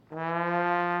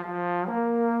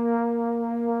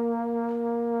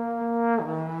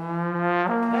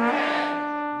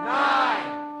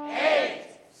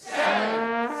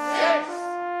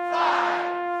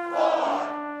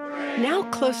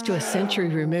close to a century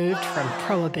removed from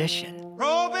Prohibition.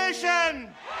 Prohibition!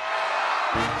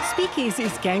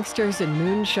 Speakeasies, gangsters, and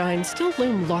moonshine still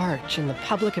loom large in the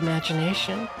public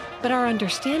imagination, but our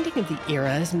understanding of the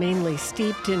era is mainly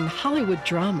steeped in Hollywood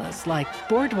dramas like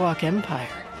Boardwalk Empire.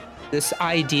 This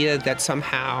idea that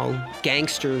somehow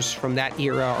gangsters from that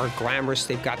era are glamorous,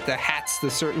 they've got the hats the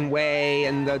certain way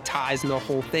and the ties and the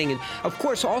whole thing, and of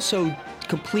course also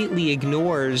completely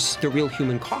ignores the real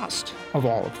human cost of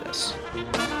all of this.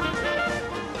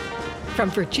 From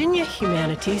Virginia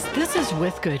Humanities, this is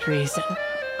With Good Reason.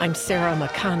 I'm Sarah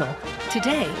McConnell.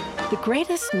 Today, the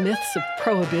greatest myths of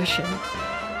Prohibition,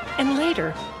 and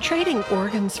later, trading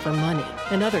organs for money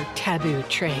and other taboo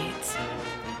trades.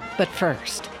 But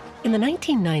first, in the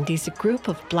 1990s, a group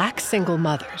of black single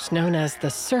mothers known as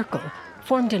the Circle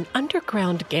formed an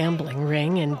underground gambling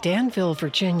ring in Danville,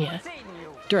 Virginia.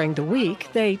 During the week,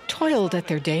 they toiled at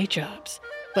their day jobs,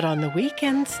 but on the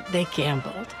weekends, they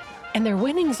gambled. And their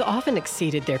winnings often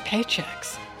exceeded their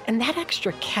paychecks. And that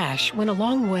extra cash went a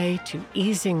long way to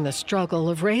easing the struggle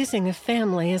of raising a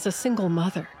family as a single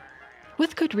mother.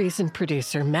 With Good Reason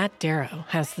producer Matt Darrow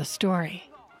has the story.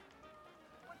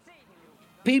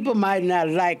 People might not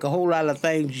like a whole lot of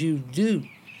things you do,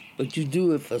 but you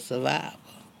do it for survival.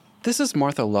 This is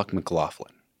Martha Luck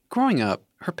McLaughlin. Growing up,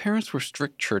 her parents were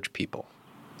strict church people.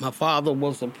 My father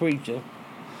was a preacher,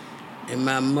 and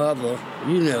my mother,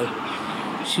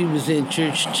 she was in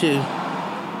church too.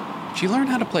 She learned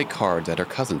how to play cards at her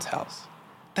cousin's house.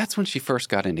 That's when she first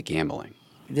got into gambling.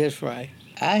 That's right.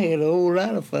 I had a whole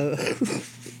lot of fun.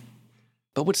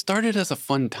 But what started as a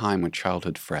fun time with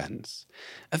childhood friends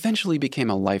eventually became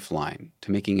a lifeline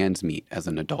to making ends meet as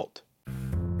an adult.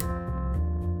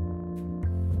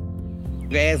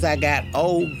 As I got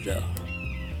older,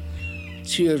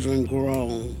 children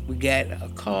grown, we got a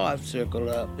card circle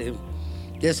up, and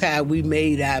that's how we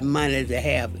made our money to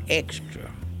have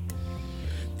extra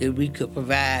that we could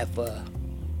provide for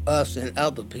us and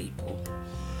other people.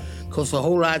 Because a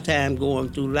whole lot of time going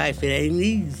through life, it ain't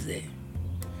easy.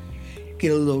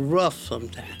 Get a little rough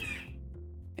sometimes.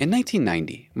 In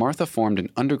 1990, Martha formed an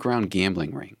underground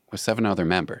gambling ring with 7 other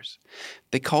members.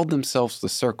 They called themselves the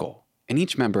Circle, and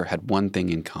each member had one thing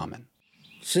in common.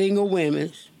 Single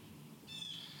women.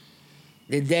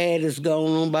 The dad is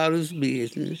going on about his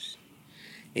business,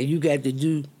 and you got to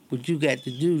do what you got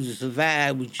to do to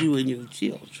survive with you and your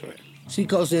children. See,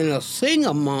 because in a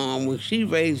single mom, when she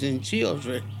raising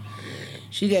children,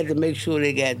 she got to make sure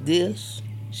they got this.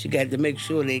 She got to make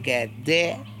sure they got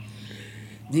that.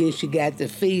 Then she got to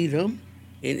feed them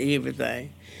and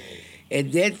everything.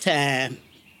 At that time,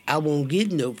 I won't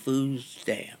get no food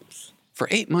stamps. For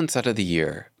 8 months out of the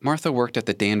year, Martha worked at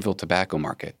the Danville Tobacco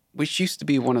Market, which used to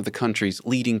be one of the country's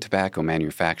leading tobacco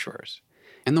manufacturers.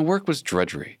 And the work was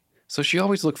drudgery, so she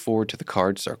always looked forward to the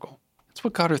card circle. It's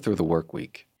what got her through the work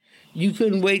week. You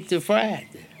couldn't wait till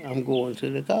Friday. I'm going to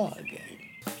the card game.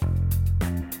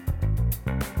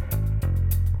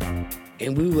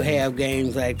 And we would have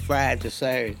games like Friday to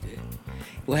Saturday.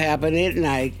 What happened at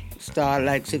night, start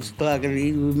like 6 o'clock in the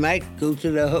evening. We might go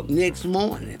to the next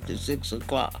morning at 6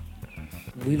 o'clock.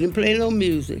 We didn't play no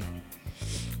music,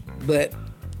 but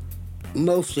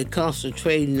mostly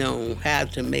concentrating on how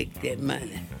to make that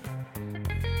money.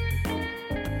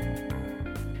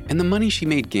 And the money she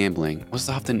made gambling was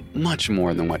often much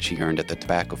more than what she earned at the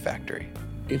tobacco factory.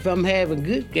 If I'm having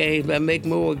good games, I make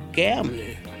more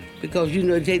gambling because,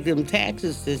 take them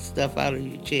taxes and stuff out of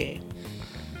your check.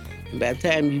 And by the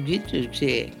time you get your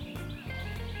check,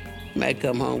 you might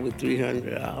come home with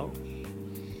 $300.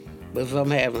 But if I'm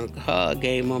having a hard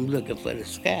game, I'm looking for the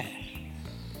sky.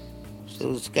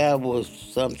 So the sky was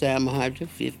sometime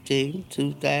 115,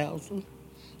 2,000,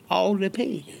 all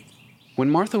depends. When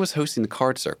Martha was hosting the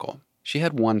card circle, she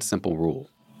had one simple rule.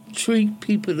 Treat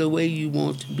people the way you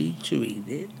want to be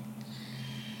treated.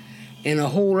 And a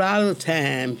whole lot of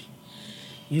times,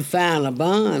 you find a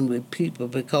bond with people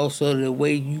because of the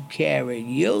way you carry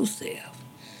yourself.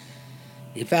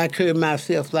 If I carry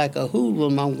myself like a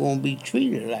hoodlum, I'm going to be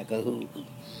treated like a hoodlum.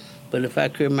 But if I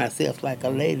carry myself like a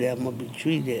lady, I'm going to be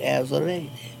treated as a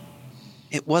lady.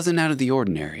 It wasn't out of the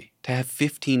ordinary to have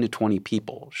 15 to 20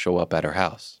 people show up at her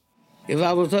house. If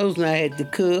I was hosting, I had to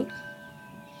cook,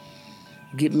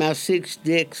 get my 6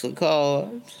 decks of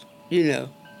cards, get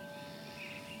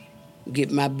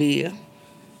my beer,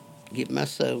 get my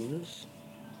sodas.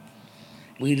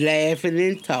 We laughing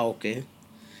and talking.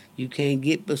 You can't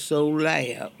get but so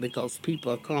loud because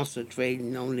people are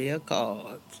concentrating on their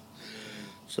cards.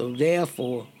 So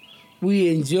therefore, we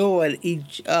enjoyed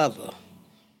each other.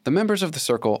 The members of the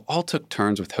circle all took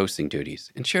turns with hosting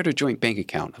duties and shared a joint bank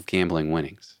account of gambling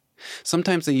winnings.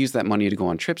 Sometimes they use that money to go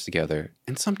on trips together,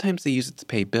 and sometimes they use it to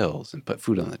pay bills and put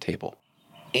food on the table.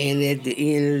 And at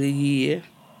the end of the year,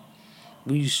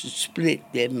 we used to split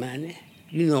that money,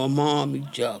 among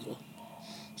each other,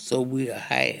 so we'll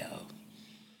have.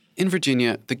 In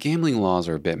Virginia, the gambling laws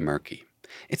are a bit murky.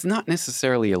 It's not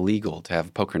necessarily illegal to have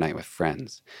a poker night with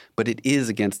friends, but it is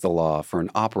against the law for an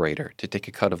operator to take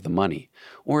a cut of the money,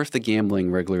 or if the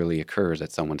gambling regularly occurs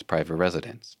at someone's private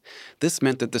residence. This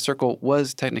meant that the circle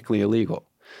was technically illegal,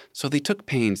 so they took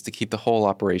pains to keep the whole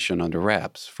operation under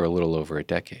wraps for a little over a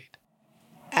decade.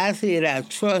 I said I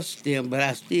trust them, but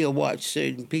I still watch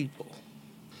certain people.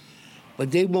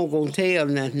 But they won't gonna tell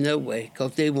nothing no way,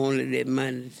 because they wanted that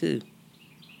money too.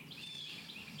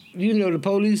 The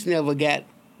police never got,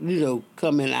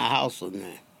 come in our house or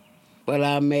nothing. But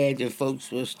I imagine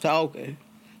folks was talking.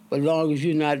 But as long as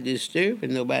you're not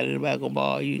disturbing nobody gonna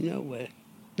bother you nowhere.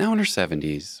 Now in her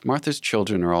 70s, Martha's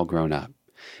children are all grown up,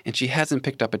 and she hasn't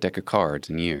picked up a deck of cards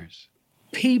in years.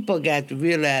 People got to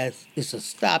realize it's a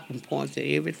stopping point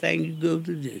to everything you go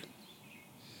to do.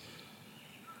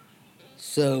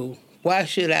 So why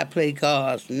should I play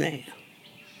cards now?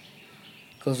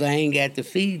 Because I ain't got to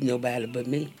feed nobody but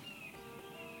me.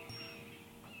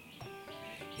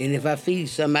 And if I feed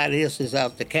somebody else, it's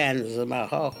out the kindness of my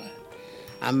heart.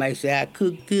 I might say, I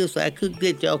cooked this, I cooked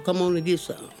that, y'all come on and get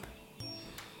some.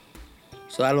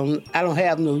 So I don't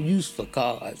have no use for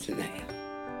cards now.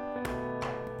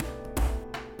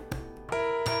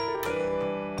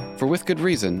 For With Good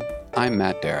Reason, I'm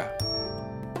Matt Dara.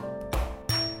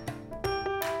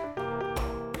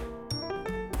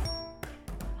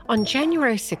 On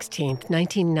January 16,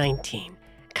 1919,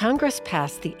 Congress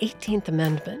passed the 18th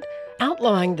Amendment,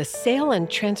 outlawing the sale and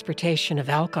transportation of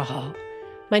alcohol.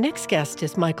 My next guest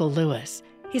is Michael Lewis.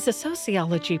 He's a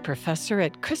sociology professor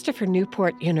at Christopher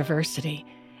Newport University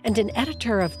and an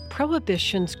editor of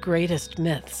Prohibition's Greatest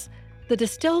Myths, the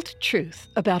distilled truth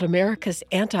about America's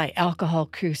anti-alcohol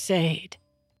crusade.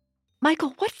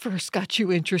 Michael, what first got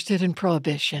you interested in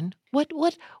Prohibition?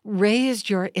 What raised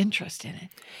your interest in it?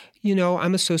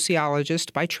 I'm a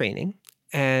sociologist by training.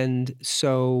 And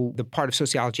so the part of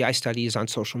sociology I study is on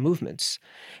social movements.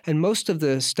 And most of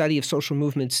the study of social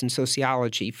movements in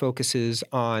sociology focuses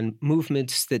on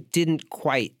movements that didn't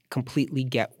quite completely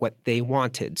get what they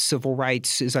wanted. Civil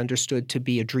rights is understood to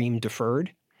be a dream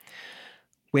deferred.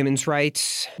 Women's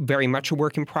rights, very much a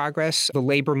work in progress. The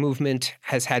labor movement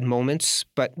has had moments,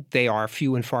 but they are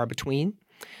few and far between.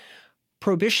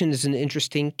 Prohibition is an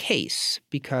interesting case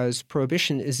because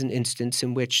prohibition is an instance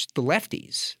in which the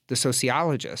lefties, the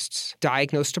sociologists,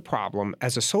 diagnosed a problem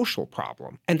as a social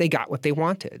problem, and they got what they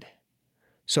wanted.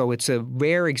 So it's a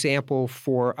rare example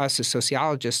for us as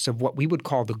sociologists of what we would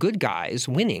call the good guys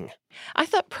winning. I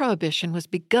thought prohibition was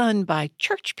begun by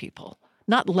church people,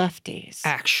 not lefties.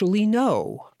 Actually,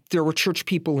 no. There were church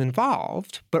people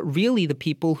involved, but really the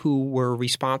people who were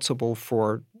responsible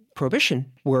for prohibition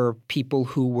were people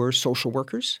who were social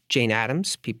workers, Jane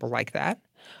Addams, people like that,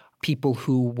 people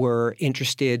who were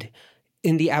interested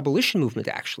in the abolition movement,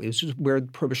 actually. This is where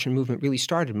the prohibition movement really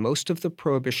started. Most of the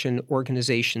prohibition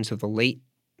organizations of the late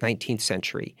 19th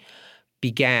century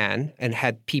began and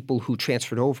had people who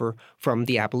transferred over from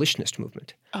the abolitionist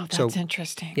movement. Oh, that's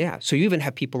interesting. Yeah. So you even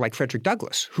have people like Frederick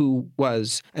Douglass, who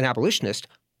was an abolitionist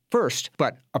first,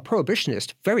 but a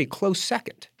prohibitionist very close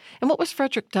second. And what was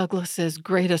Frederick Douglass's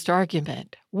greatest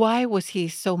argument? Why was he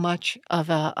so much of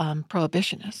a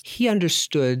prohibitionist? He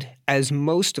understood, as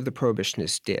most of the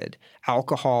prohibitionists did,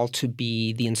 alcohol to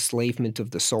be the enslavement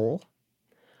of the soul,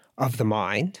 of the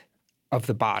mind, of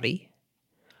the body,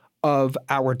 of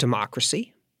our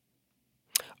democracy,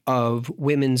 of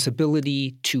women's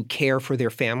ability to care for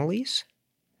their families,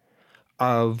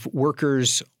 of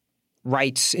workers'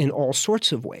 rights in all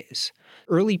sorts of ways.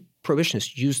 Early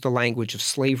prohibitionists used the language of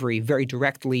slavery very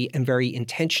directly and very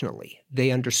intentionally. They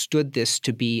understood this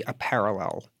to be a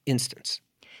parallel instance.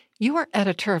 You are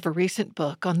editor of a recent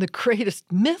book on the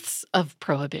greatest myths of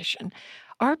prohibition.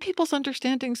 Are people's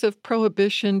understandings of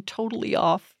prohibition totally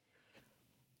off?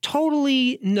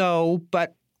 Totally no,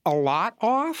 but a lot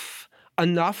off.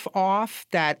 Enough off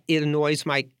that it annoys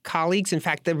my colleagues. In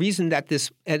fact, the reason that this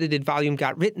edited volume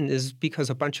got written is because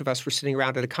a bunch of us were sitting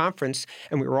around at a conference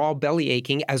and we were all belly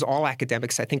aching, as all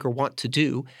academics, I think, are wont to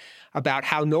do, about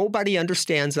how nobody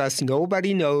understands us,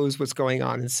 nobody knows what's going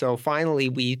on. And so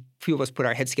finally, few of us put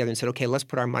our heads together and said, okay, let's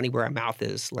put our money where our mouth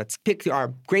is. Let's pick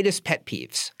our greatest pet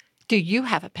peeves. Do you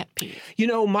have a pet peeve?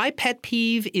 My pet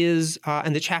peeve is,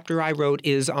 and the chapter I wrote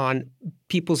is on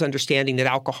people's understanding that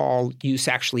alcohol use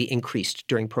actually increased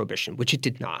during Prohibition, which it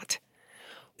did not.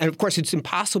 And of course, it's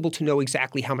impossible to know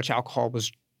exactly how much alcohol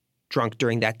was drunk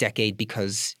during that decade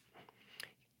because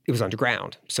It was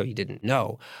underground, so you didn't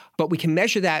know. But we can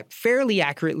measure that fairly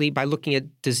accurately by looking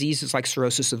at diseases like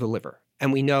cirrhosis of the liver.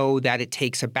 And we know that it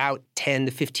takes about 10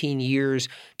 to 15 years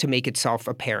to make itself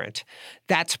apparent.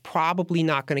 That's probably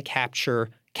not going to capture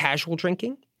casual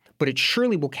drinking, but it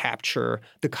surely will capture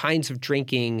the kinds of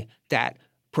drinking that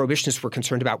prohibitionists were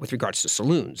concerned about with regards to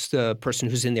saloons, the person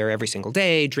who's in there every single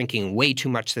day, drinking way too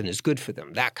much than is good for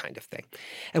them, that kind of thing.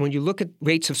 And when you look at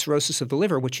rates of cirrhosis of the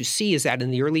liver, what you see is that in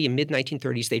the early and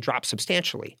mid-1930s, they dropped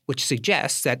substantially, which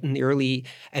suggests that in the early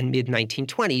and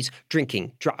mid-1920s,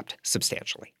 drinking dropped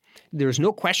substantially. There's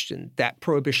no question that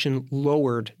prohibition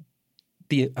lowered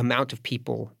the amount of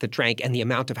people that drank and the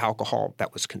amount of alcohol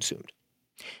that was consumed.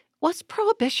 Was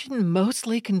Prohibition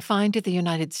mostly confined to the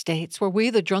United States? Were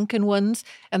we the drunken ones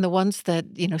and the ones that,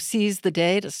 seized the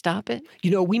day to stop it?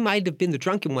 We might have been the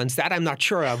drunken ones. That I'm not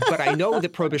sure of. But I know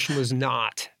that Prohibition was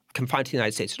not confined to the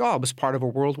United States at all. It was part of a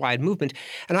worldwide movement.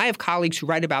 And I have colleagues who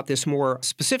write about this more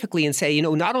specifically and say,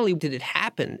 not only did it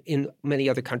happen in many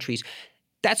other countries,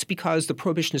 that's because the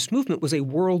Prohibitionist movement was a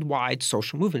worldwide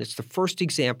social movement. It's the first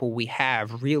example we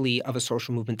have, really, of a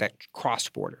social movement that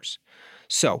crossed borders.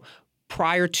 So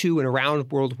prior to and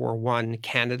around World War I,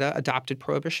 Canada adopted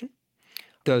prohibition.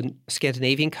 The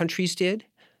Scandinavian countries did.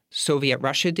 Soviet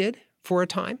Russia did for a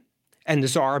time. And the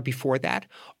Tsar before that.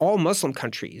 All Muslim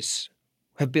countries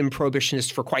have been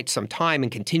prohibitionists for quite some time and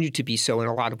continue to be so in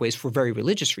a lot of ways for very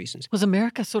religious reasons. Was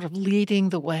America sort of leading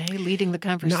the way, leading the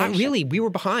conversation? Not really. We were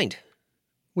behind.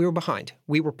 We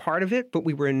were part of it, but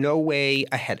we were in no way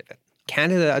ahead of it.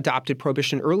 Canada adopted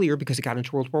prohibition earlier because it got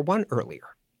into World War I earlier.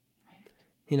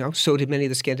 So did many of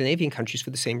the Scandinavian countries for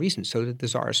the same reason. So did the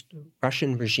Tsarist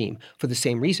Russian regime for the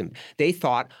same reason. They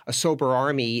thought a sober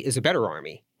army is a better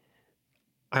army.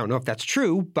 I don't know if that's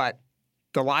true, but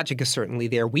the logic is certainly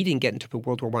there. We didn't get into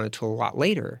World War I until a lot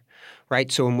later,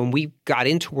 right? So when we got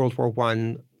into World War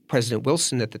I, President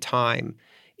Wilson at the time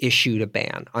issued a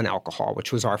ban on alcohol,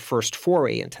 which was our first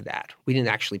foray into that. We didn't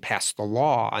actually pass the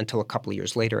law until a couple of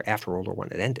years later after World War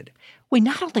I had ended. We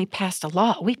not only passed a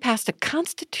law, we passed a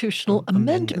constitutional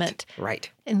amendment. Right.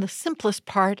 And the simplest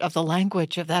part of the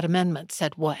language of that amendment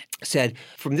said what? Said,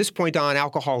 from this point on,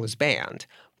 alcohol is banned.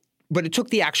 But it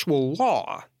took the actual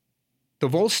law, the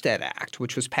Volstead Act,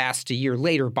 which was passed a year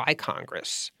later by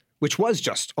Congress, which was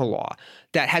just a law,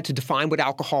 that had to define what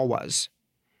alcohol was.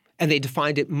 And they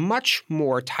defined it much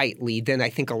more tightly than I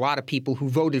think a lot of people who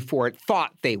voted for it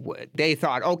thought they would. They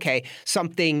thought, okay,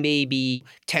 something maybe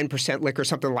 10% liquor,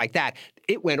 something like that.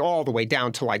 It went all the way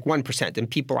down to like 1%.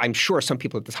 And I'm sure some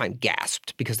people at the time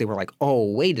gasped because they were like, oh,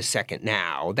 wait a second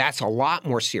now. That's a lot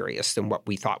more serious than what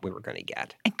we thought we were going to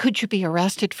get. And could you be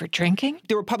arrested for drinking?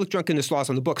 There were public drunkenness laws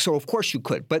on the books, so of course you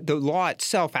could. But the law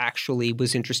itself actually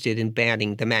was interested in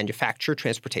banning the manufacture,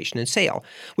 transportation, and sale,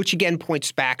 which again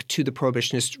points back to the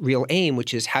prohibitionist real aim,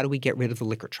 which is how do we get rid of the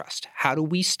liquor trust? How do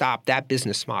we stop that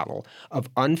business model of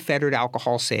unfettered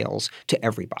alcohol sales to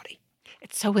everybody?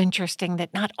 It's so interesting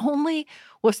that not only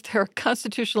was there a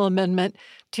constitutional amendment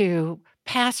to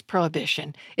pass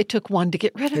prohibition, it took one to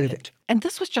get rid of it. And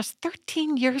this was just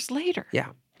 13 years later.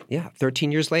 Yeah,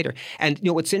 13 years later. And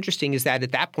what's interesting is that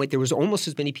at that point, there was almost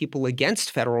as many people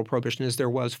against federal prohibition as there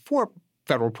was for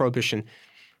federal prohibition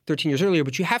 13 years earlier.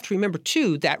 But you have to remember,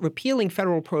 too, that repealing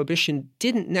federal prohibition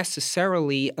didn't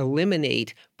necessarily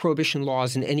eliminate prohibition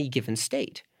laws in any given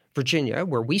state. Virginia,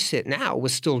 where we sit now,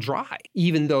 was still dry,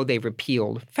 even though they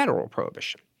repealed federal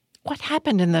prohibition. What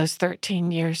happened in those 13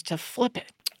 years to flip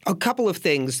it? A couple of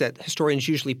things that historians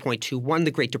usually point to. One,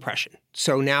 the Great Depression.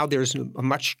 So now there's a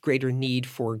much greater need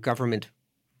for government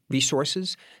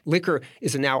resources. Liquor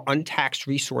is a now untaxed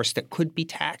resource that could be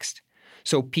taxed.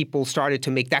 So people started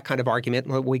to make that kind of argument.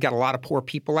 Well, we got a lot of poor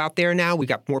people out there now. We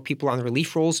got more people on the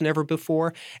relief rolls than ever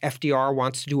before. FDR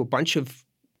wants to do a bunch of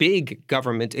big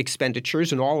government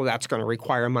expenditures, and all of that's going to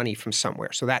require money from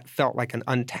somewhere. So that felt like an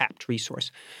untapped resource.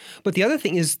 But the other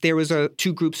thing is there was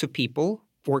two groups of people,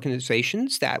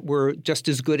 organizations, that were just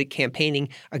as good at campaigning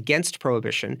against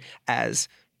prohibition as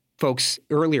folks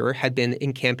earlier had been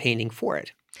in campaigning for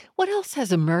it. What else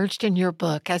has emerged in your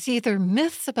book as either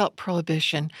myths about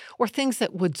prohibition or things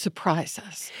that would surprise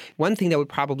us? One thing that would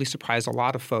probably surprise a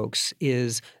lot of folks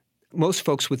is most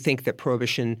folks would think that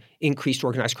prohibition increased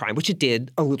organized crime, which it did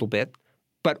a little bit,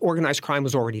 but organized crime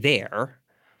was already there.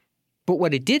 But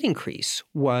what it did increase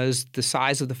was the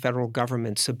size of the federal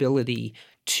government's ability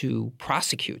to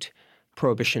prosecute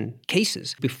prohibition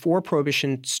cases. Before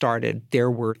prohibition started,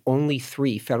 there were only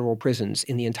 3 federal prisons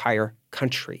in the entire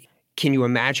country. Can you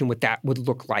imagine what that would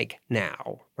look like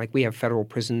now? Like, we have federal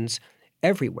prisons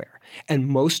everywhere. And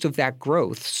most of that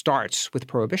growth starts with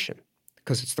prohibition.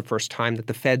 because it's the first time that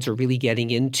the feds are really getting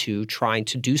into trying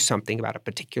to do something about a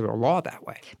particular law that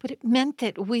way. But it meant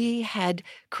that we had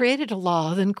created a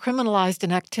law, then criminalized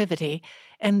an activity,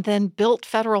 and then built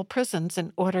federal prisons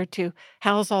in order to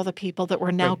house all the people that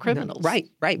were now criminals.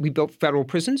 Right. We built federal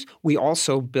prisons. We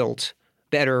also built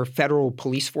better federal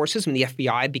police forces. I mean, the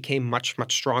FBI became much,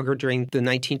 much stronger during the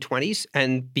 1920s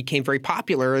and became very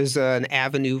popular as an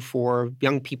avenue for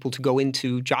young people to go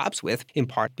into jobs with, in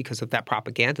part because of that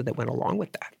propaganda that went along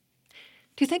with that.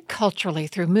 Do you think culturally,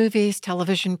 through movies,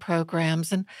 television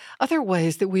programs, and other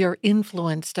ways that we are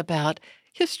influenced about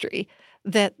history,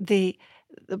 that the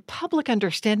public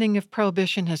understanding of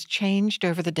Prohibition has changed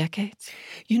over the decades?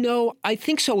 I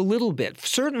think so a little bit.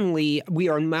 Certainly, we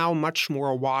are now much more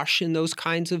awash in those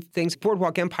kinds of things.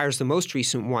 Boardwalk Empire is the most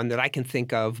recent one that I can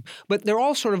think of. But they're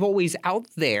all sort of always out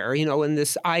there, and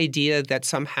this idea that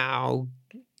somehow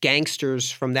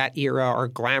gangsters from that era are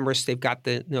glamorous. They've got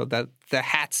the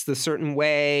hats the certain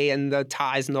way and the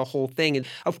ties and the whole thing. And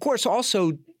of course,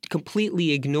 also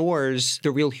completely ignores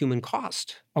the real human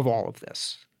cost of all of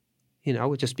this.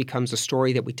 It just becomes a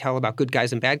story that we tell about good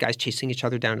guys and bad guys chasing each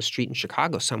other down a street in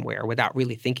Chicago somewhere without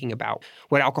really thinking about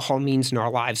what alcohol means in our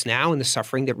lives now and the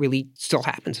suffering that really still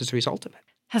happens as a result of it.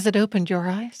 Has it opened your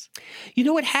eyes?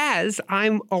 It has.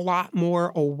 I'm a lot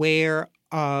more aware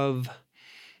of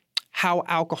how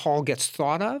alcohol gets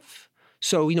thought of.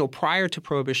 So, prior to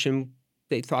Prohibition,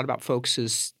 they thought about folks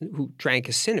who drank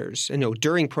as sinners. And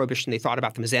during Prohibition, they thought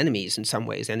about them as enemies in some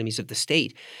ways, enemies of the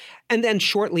state. And then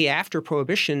shortly after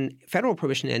Prohibition, federal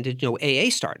Prohibition ended, AA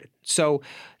started. So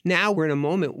now we're in a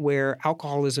moment where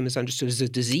alcoholism is understood as a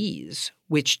disease,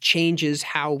 which changes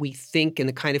how we think and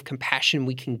the kind of compassion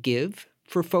we can give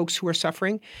for folks who are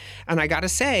suffering. And I got to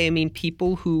say,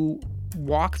 people who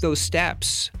walk those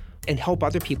steps and help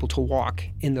other people to walk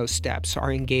in those steps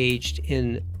are engaged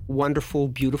in wonderful,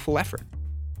 beautiful effort.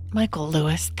 Michael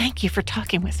Lewis, thank you for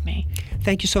talking with me.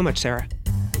 Thank you so much, Sarah.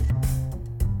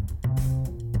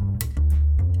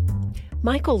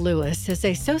 Michael Lewis is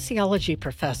a sociology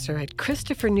professor at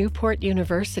Christopher Newport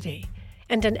University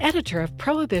and an editor of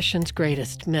Prohibition's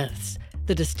Greatest Myths,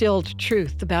 the distilled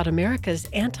truth about America's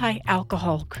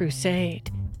anti-alcohol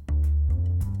crusade.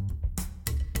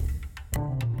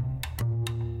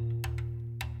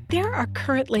 There are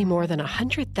currently more than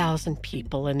 100,000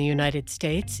 people in the United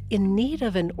States in need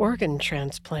of an organ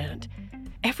transplant.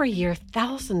 Every year,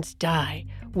 thousands die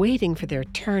waiting for their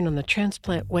turn on the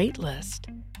transplant wait list.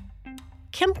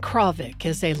 Kim Krovic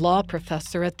is a law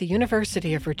professor at the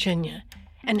University of Virginia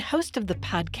and host of the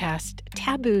podcast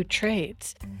Taboo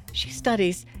Trades. She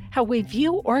studies how we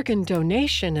view organ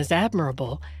donation as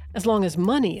admirable as long as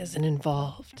money isn't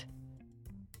involved.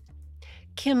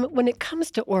 Kim, when it comes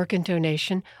to organ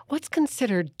donation, what's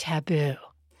considered taboo?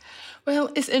 Well,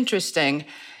 it's interesting.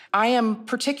 I am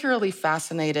particularly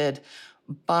fascinated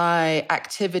by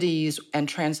activities and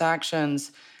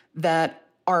transactions that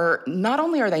are not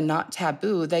only are they not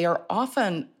taboo, they are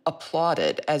often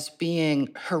applauded as being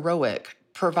heroic,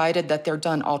 provided that they're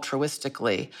done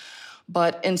altruistically.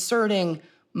 But inserting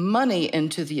money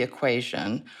into the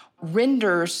equation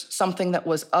renders something that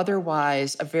was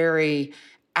otherwise a very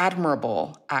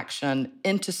admirable action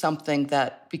into something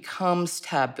that becomes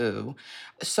taboo,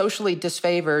 socially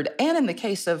disfavored, and in the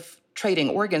case of trading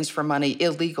organs for money,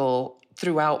 illegal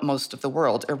throughout most of the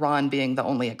world, Iran being the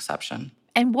only exception.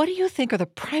 And what do you think are the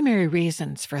primary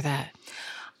reasons for that?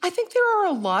 I think there are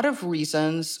a lot of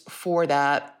reasons for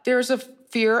that. There's a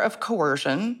fear of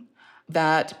coercion,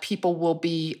 that people will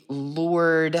be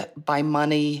lured by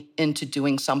money into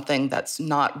doing something that's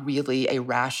not really a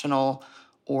rational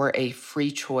or a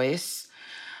free choice,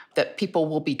 that people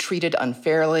will be treated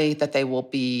unfairly, that they will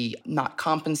be not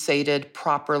compensated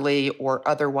properly or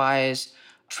otherwise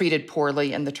treated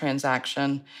poorly in the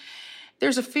transaction.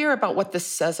 There's a fear about what this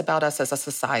says about us as a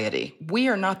society. We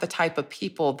are not the type of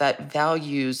people that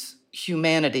values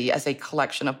humanity as a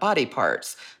collection of body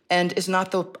parts and is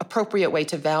not the appropriate way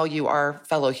to value our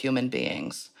fellow human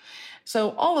beings.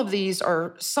 So all of these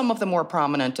are some of the more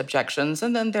prominent objections.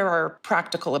 And then there are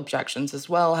practical objections as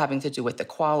well, having to do with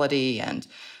equality and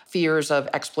fears of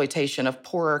exploitation of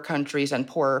poorer countries and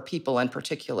poorer people in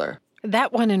particular.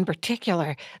 That one in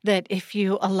particular, that if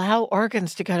you allow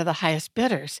organs to go to the highest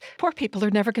bidders, poor people are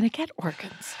never going to get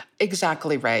organs.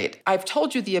 Exactly right. I've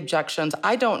told you the objections.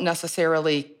 I don't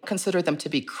necessarily consider them to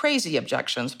be crazy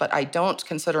objections, but I don't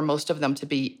consider most of them to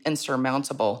be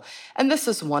insurmountable. And this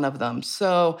is one of them.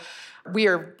 So we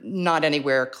are not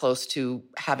anywhere close to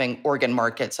having organ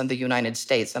markets in the United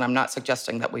States, and I'm not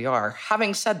suggesting that we are.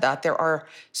 Having said that, there are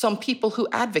some people who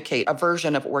advocate a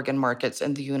version of organ markets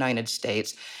in the United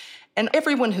States. And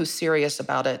everyone who's serious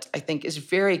about it, I think, is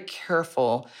very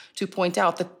careful to point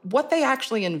out that what they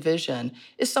actually envision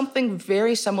is something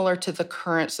very similar to the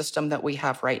current system that we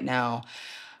have right now,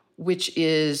 which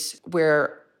is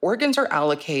where organs are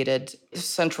allocated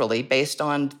centrally based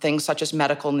on things such as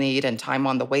medical need and time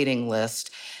on the waiting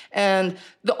list. And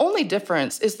the only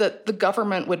difference is that the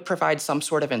government would provide some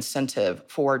sort of incentive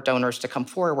for donors to come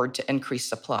forward to increase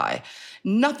supply.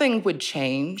 Nothing would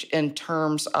change in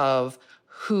terms of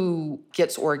who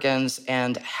gets organs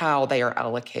and how they are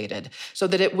allocated, so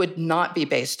that it would not be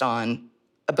based on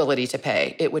ability to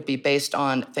pay. It would be based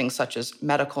on things such as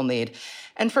medical need.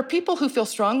 And for people who feel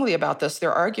strongly about this,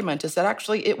 their argument is that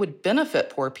actually it would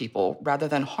benefit poor people rather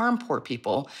than harm poor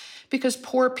people, because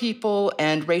poor people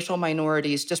and racial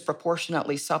minorities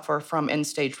disproportionately suffer from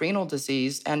end-stage renal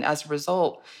disease, and as a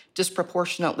result,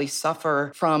 disproportionately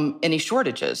suffer from any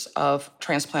shortages of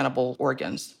transplantable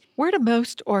organs. Where do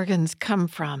most organs come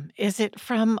from? Is it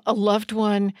from a loved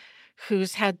one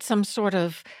who's had some sort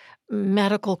of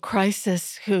medical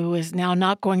crisis who is now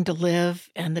not going to live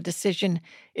and the decision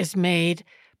is made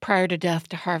prior to death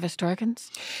to harvest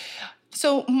organs?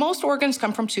 So most organs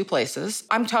come from two places.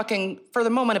 I'm talking for the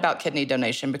moment about kidney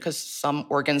donation because some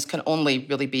organs can only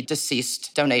really be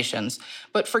deceased donations.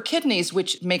 But for kidneys,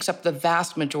 which makes up the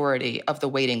vast majority of the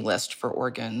waiting list for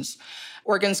organs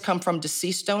come from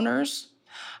deceased donors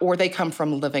or they come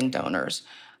from living donors.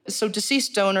 So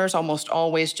deceased donors almost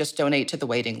always just donate to the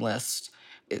waiting list.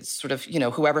 It's sort of,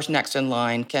 whoever's next in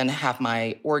line can have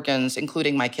my organs,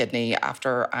 including my kidney,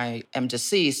 after I am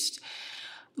deceased.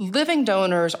 Living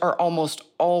donors are almost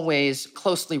always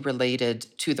closely related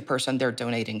to the person they're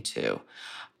donating to.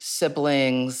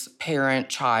 Siblings, parent,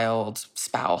 child,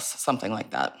 spouse, something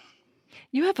like that.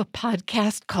 You have a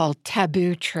podcast called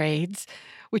Taboo Trades,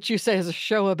 which you say is a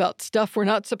show about stuff we're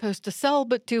not supposed to sell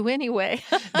but do anyway.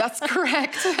 That's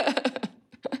correct.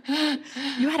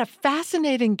 You had a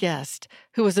fascinating guest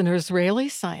who was an Israeli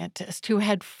scientist who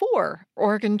had 4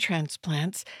 organ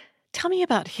transplants. Tell me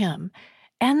about him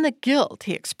and the guilt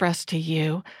he expressed to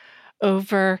you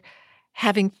over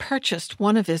having purchased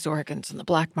one of his organs in the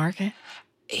black market.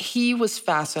 He was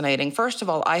fascinating. First of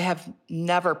all, I have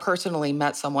never personally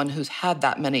met someone who's had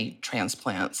that many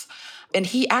transplants. And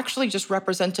he actually just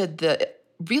represented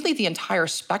the entire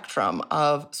spectrum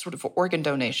of sort of organ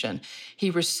donation. He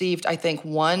received, I think,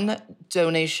 1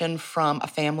 donation from a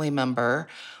family member,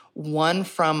 1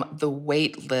 from the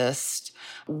wait list,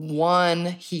 1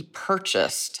 he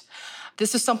purchased.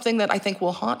 This is something that I think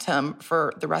will haunt him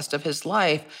for the rest of his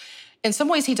life. In some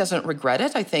ways, he doesn't regret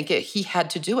it. I think he had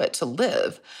to do it to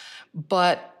live.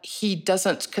 But he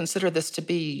doesn't consider this to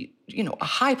be, a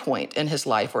high point in his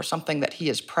life or something that he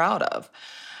is proud of.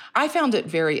 I found it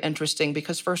very interesting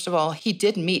because, first of all, he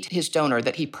did meet his donor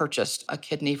that he purchased a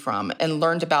kidney from and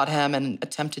learned about him and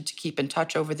attempted to keep in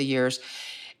touch over the years.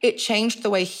 It changed the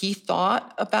way he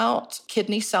thought about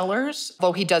kidney sellers.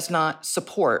 Though he does not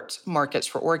support markets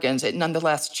for organs, it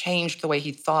nonetheless changed the way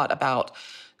he thought about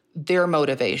their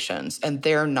motivations and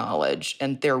their knowledge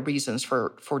and their reasons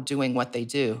for doing what they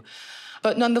do.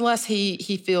 But nonetheless, he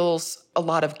feels a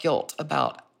lot of guilt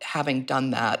about having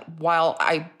done that, while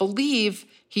I believe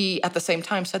he, at the same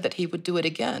time, said that he would do it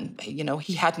again.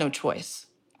 He had no choice.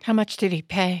 How much did he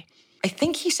pay? I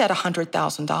think he said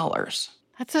 $100,000.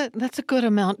 That's a good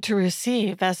amount to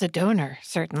receive as a donor,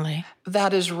 certainly.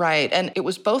 That is right. And it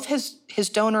was both his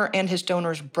donor and his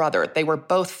donor's brother. They were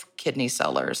both kidney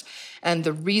sellers. And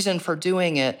the reason for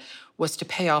doing it was to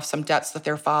pay off some debts that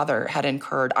their father had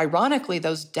incurred. Ironically,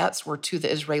 those debts were to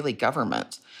the Israeli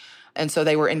government. And so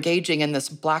they were engaging in this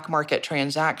black market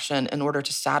transaction in order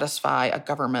to satisfy a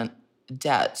government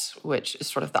debt, which is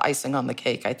sort of the icing on the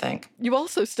cake, I think. You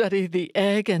also study the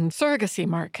egg and surrogacy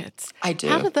markets. I do.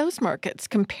 How do those markets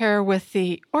compare with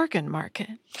the organ market?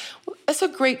 Well, that's a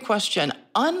great question.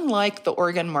 Unlike the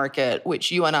organ market,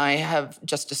 which you and I have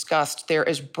just discussed, there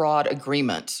is broad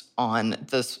agreement on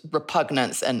this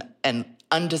repugnance and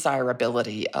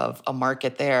undesirability of a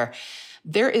market there.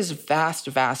 There is vast,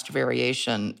 vast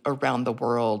variation around the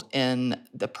world in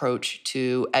the approach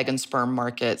to egg and sperm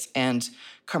markets and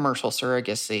commercial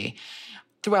surrogacy.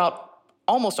 Throughout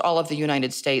almost all of the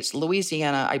United States,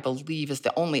 Louisiana, I believe, is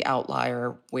the only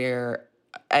outlier where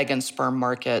egg and sperm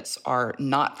markets are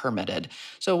not permitted.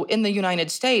 So in the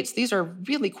United States, these are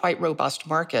really quite robust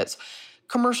markets.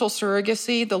 Commercial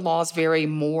surrogacy, the laws vary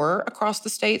more across the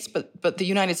states, but the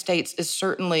United States is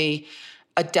certainly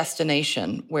a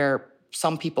destination where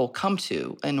some people come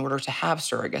to in order to have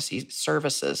surrogacy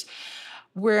services.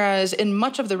 Whereas in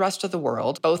much of the rest of the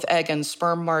world, both egg and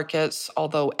sperm markets,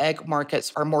 although egg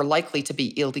markets are more likely to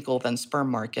be illegal than sperm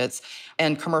markets,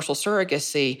 and commercial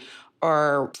surrogacy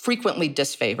are frequently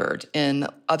disfavored in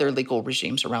other legal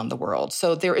regimes around the world.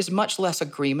 So there is much less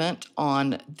agreement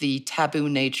on the taboo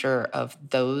nature of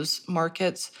those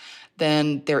markets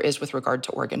than there is with regard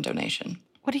to organ donation.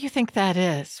 What do you think that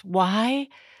is? Why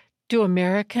do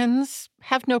Americans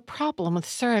have no problem with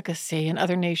surrogacy and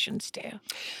other nations do?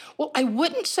 Well, I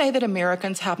wouldn't say that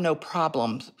Americans have no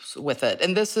problems with it.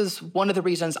 And this is one of the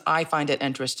reasons I find it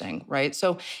interesting, right?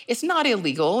 So it's not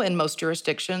illegal in most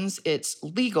jurisdictions, it's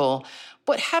legal.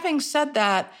 But having said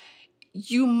that,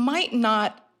 you might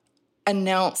not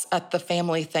announce at the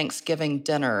family Thanksgiving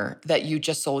dinner that you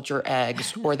just sold your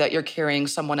eggs or that you're carrying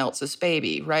someone else's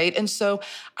baby, right? And so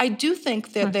I do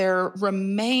think that there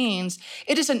remains,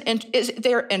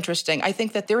 they're interesting. I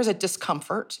think that there is a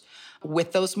discomfort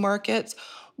with those markets,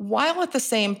 while at the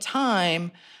same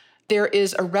time, there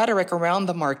is a rhetoric around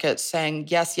the market saying,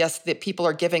 yes, that people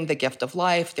are giving the gift of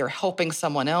life. They're helping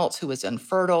someone else who is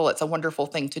infertile. It's a wonderful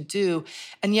thing to do.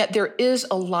 And yet there is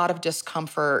a lot of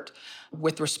discomfort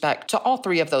with respect to all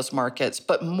three of those markets,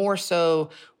 but more so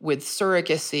with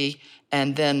surrogacy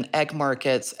and then egg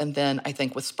markets, and then I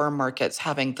think with sperm markets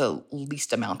having the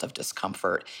least amount of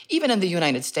discomfort, even in the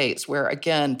United States, where,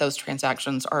 again, those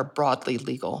transactions are broadly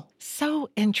legal. So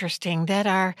interesting that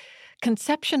our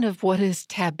conception of what is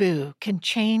taboo can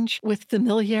change with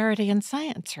familiarity in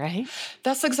science, right?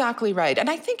 That's exactly right. And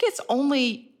I think it's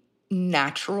only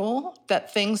natural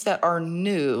that things that are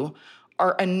new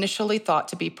are initially thought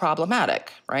to be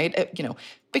problematic, right?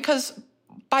 Because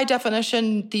by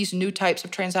definition, these new types of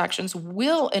transactions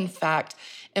will, in fact,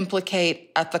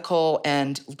 implicate ethical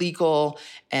and legal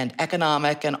and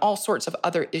economic and all sorts of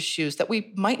other issues that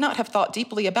we might not have thought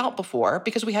deeply about before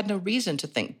because we had no reason to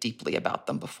think deeply about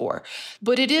them before.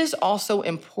 But it is also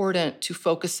important to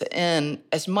focus in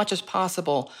as much as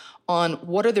possible on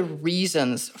what are the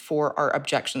reasons for our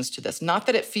objections to this. Not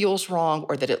that it feels wrong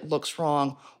or that it looks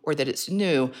wrong or that it's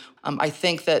new. I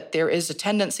think that there is a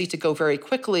tendency to go very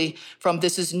quickly from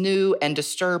this is new and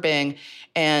disturbing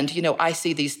and, I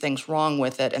see these things wrong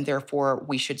with it and therefore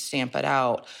we should stamp it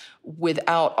out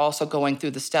without also going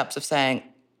through the steps of saying,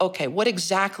 okay, what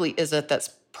exactly is it that's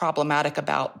problematic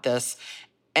about this?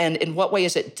 And in what way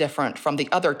is it different from the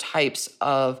other types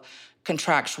of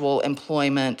contractual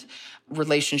employment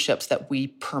relationships that we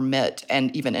permit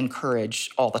and even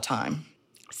encourage all the time?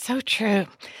 So true.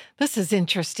 This is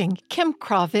interesting. Kim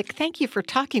Krawiec, thank you for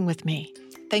talking with me.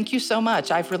 Thank you so much.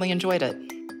 I've really enjoyed it.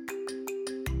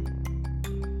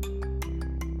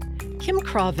 Kim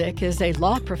Krawiec is a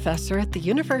law professor at the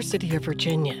University of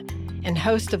Virginia and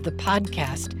host of the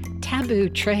podcast Taboo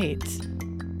Trades.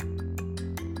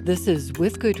 This is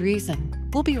With Good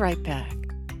Reason. We'll be right back.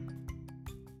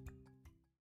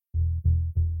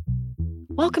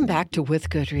 Welcome back to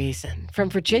With Good Reason from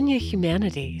Virginia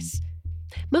Humanities.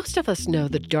 Most of us know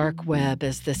the dark web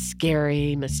as the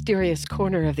scary, mysterious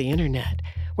corner of the internet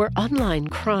where online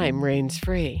crime reigns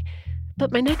free.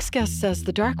 But my next guest says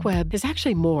the dark web is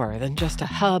actually more than just a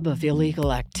hub of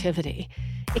illegal activity.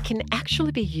 It can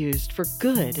actually be used for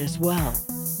good as well.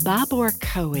 Babur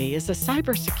Kohi is a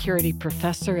cybersecurity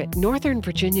professor at Northern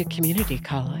Virginia Community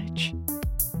College.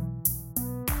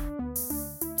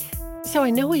 So I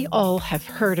know we all have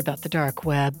heard about the dark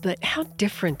web, but how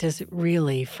different is it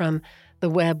really from the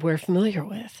web we're familiar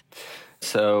with?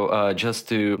 So just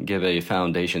to give a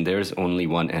foundation, there's only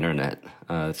one internet.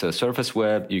 So surface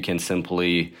web, you can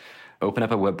simply open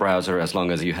up a web browser as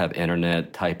long as you have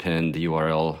internet, type in the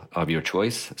URL of your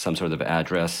choice, some sort of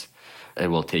address. It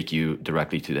will take you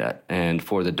directly to that. And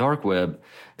for the dark web,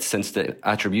 since the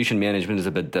attribution management is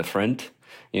a bit different,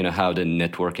 how the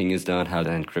networking is done, how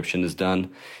the encryption is done,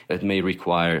 it may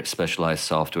require specialized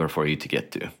software for you to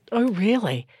get to. Oh,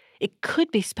 really? It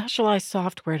could be specialized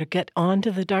software to get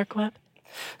onto the dark web?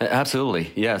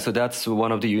 Absolutely. Yeah. So that's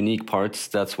one of the unique parts.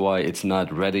 That's why it's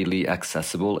not readily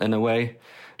accessible in a way.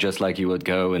 Just like you would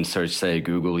go and search, say,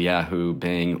 Google, Yahoo,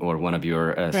 Bing, or one of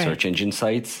your search engine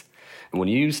sites. When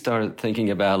you start thinking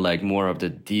about like more of the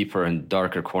deeper and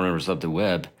darker corners of the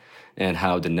web and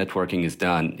how the networking is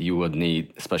done, you would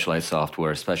need specialized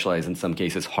software, specialized in some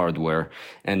cases hardware,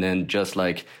 and then just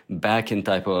like back-end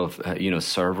type of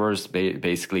servers,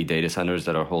 basically data centers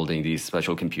that are holding these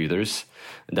special computers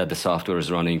that the software is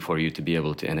running for you to be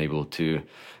able to enable to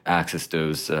access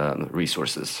those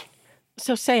resources.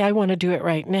 So say I want to do it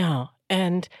right now,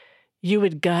 and you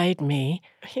would guide me.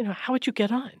 How would you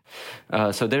get on?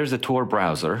 So there's the Tor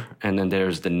browser, and then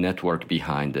there's the network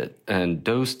behind it. And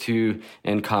those two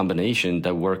in combination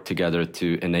that work together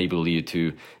to enable you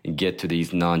to get to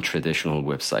these non-traditional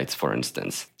websites, for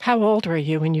instance. How old were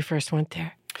you when you first went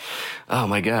there? Oh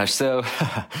my gosh. So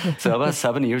about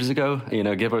 7 years ago,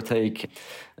 give or take.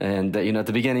 And, at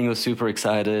the beginning, I was super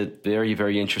excited, very,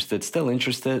 very interested, still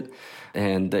interested.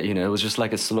 And, it was just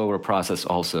like a slower process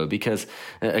also because,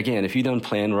 again, if you don't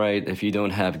plan right, if you don't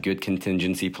have good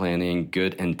contingency planning,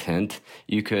 good intent,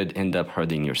 you could end up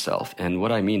hurting yourself. And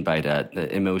what I mean by that,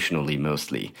 emotionally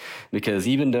mostly, because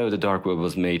even though the dark web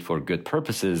was made for good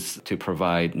purposes to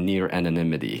provide near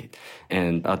anonymity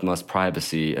and utmost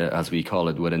privacy, as we call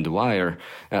it within the wire,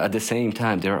 at the same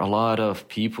time, there are a lot of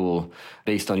people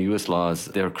based on U.S. laws,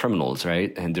 they're criminals,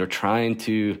 right? And they're trying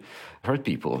to hurt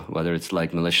people, whether it's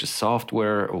like malicious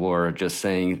software or just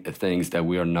saying things that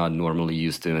we are not normally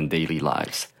used to in daily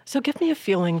lives. So give me a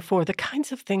feeling for the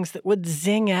kinds of things that would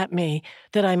zing at me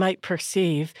that I might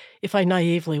perceive if I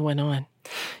naively went on.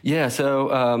 Yeah,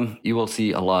 so you will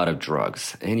see a lot of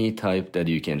drugs, any type that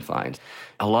you can find.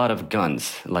 A lot of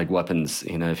guns, like weapons.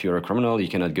 If you're a criminal, you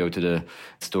cannot go to the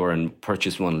store and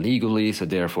purchase one legally. So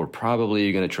therefore, probably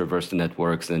you're going to traverse the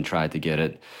networks and try to get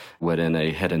it within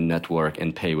a hidden network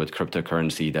and pay with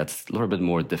cryptocurrency that's a little bit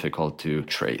more difficult to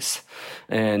trace.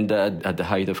 And at the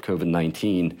height of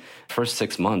COVID-19, first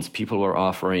 6 months, people were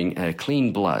offering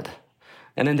clean blood.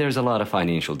 And then there's a lot of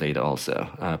financial data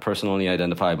also, personally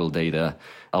identifiable data,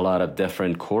 a lot of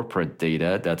different corporate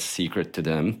data that's secret to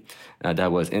them,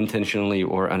 that was intentionally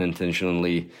or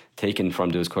unintentionally taken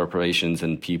from those corporations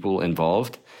and people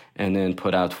involved, and then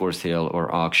put out for sale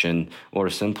or auction or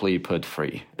simply put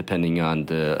free, depending on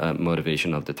the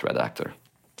motivation of the threat actor.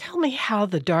 Tell me how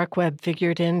the dark web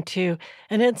figured into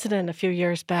an incident a few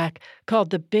years back called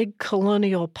the Big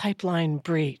Colonial Pipeline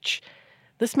Breach.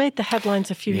 This made the headlines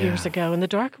a few years ago, and the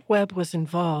dark web was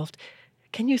involved.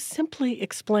 Can you simply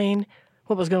explain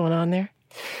what was going on there?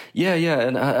 Yeah,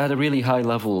 and at a really high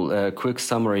level, quick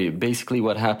summary, basically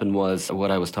what happened was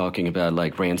what I was talking about,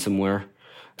 like ransomware,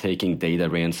 taking data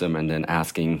ransom and then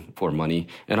asking for money.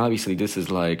 And obviously this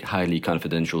is like highly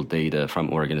confidential data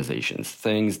from organizations,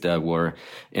 things that were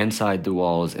inside the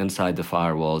walls, inside the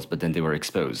firewalls, but then they were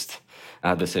exposed.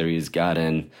 Adversaries got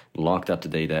in, locked up the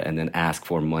data, and then asked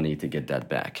for money to get that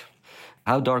back.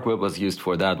 How dark web was used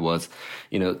for that was,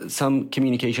 some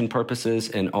communication purposes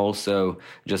and also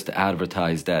just to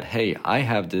advertise that, hey, I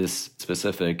have this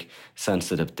specific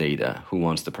sensitive data. Who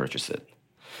wants to purchase it?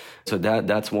 So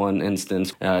that's one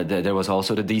instance. There was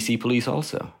also the DC police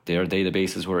also. Their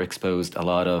databases were exposed. A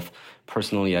lot of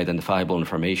personally identifiable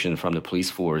information from the police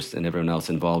force and everyone else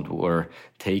involved were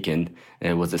taken.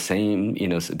 It was the same,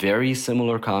 very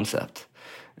similar concept.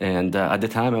 And at the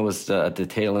time, I was at the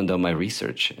tail end of my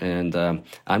research. And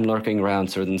I'm lurking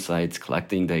around certain sites,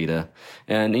 collecting data.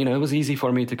 And, it was easy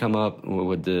for me to come up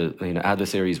with the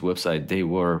adversary's website. They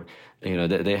were...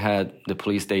 they had the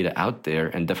police data out there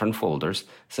in different folders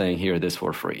saying, here, this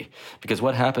for free. Because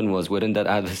what happened was within that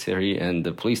adversary and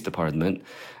the police department,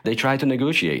 they tried to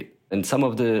negotiate. And some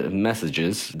of the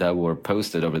messages that were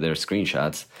posted over their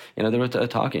screenshots, they were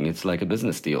talking. It's like a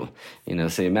business deal.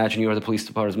 Say, imagine you are the police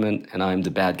department and I'm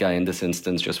the bad guy in this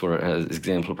instance, just for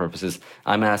example purposes.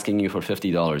 I'm asking you for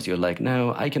 $50. You're like,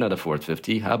 no, I cannot afford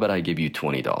 $50. How about I give you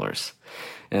 $20?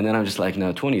 And then I'm just like,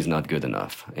 no, 20 is not good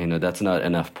enough. That's not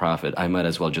enough profit. I might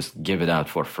as well just give it out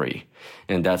for free.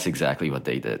 And that's exactly what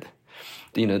they did.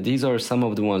 These are some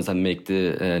of the ones that make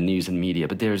the news and media,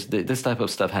 but this type of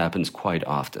stuff happens quite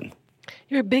often.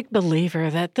 You're a big believer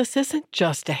that this isn't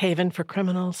just a haven for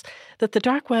criminals, that the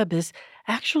dark web is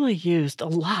actually used a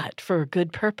lot for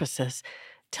good purposes.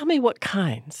 Tell me what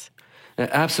kinds.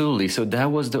 Absolutely. So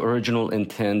that was the original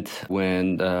intent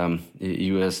when the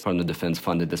U.S. Department of Defense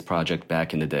funded this project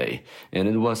back in the day. And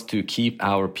it was to keep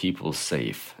our people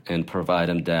safe and provide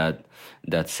them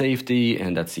that safety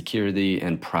and that security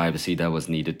and privacy that was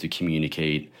needed to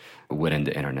communicate within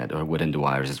the internet, or within the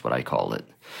wires is what I call it.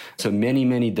 So many,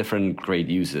 many different great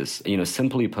uses.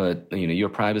 Simply put, your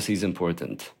privacy is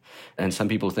important. And some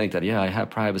people think that, I have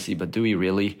privacy, but do we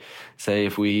really? Say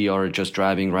if we are just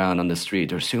driving around on the street,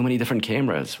 there's so many different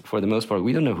cameras. For the most part,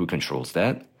 we don't know who controls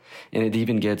that. And it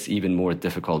even gets even more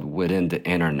difficult within the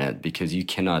internet because you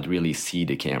cannot really see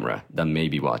the camera that may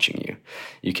be watching you.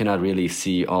 You cannot really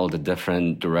see all the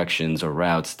different directions or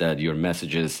routes that your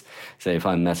messages, say if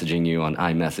I'm messaging you on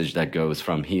iMessage that goes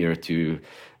from here to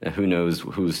who knows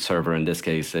whose server, in this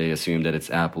case, they assume that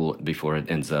it's Apple before it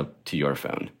ends up to your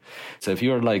phone. So if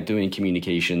you're like doing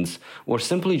communications or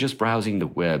simply just browsing the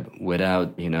web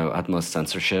without, utmost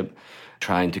censorship,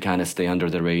 trying to kind of stay under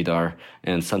the radar,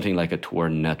 and something like a Tor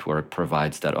network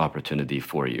provides that opportunity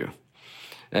for you.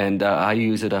 And I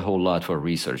use it a whole lot for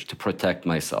research to protect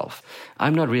myself.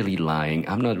 I'm not really lying.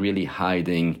 I'm not really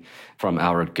hiding from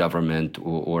our government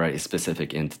or a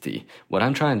specific entity. What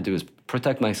I'm trying to do is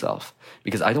protect myself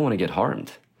because I don't want to get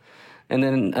harmed. And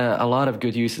then a lot of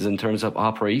good uses in terms of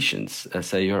operations.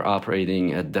 Say you're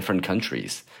operating at different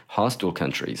countries, hostile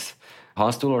countries.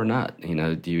 Hostile or not,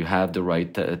 do you have the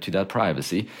right to that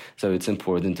privacy? So it's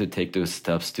important to take those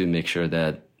steps to make sure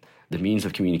that the means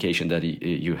of communication that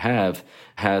you have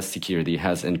has security,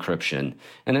 has encryption.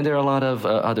 And then there are a lot of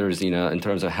others, in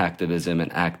terms of hacktivism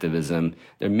and activism.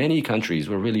 There are many countries,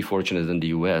 we're really fortunate in the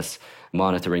US,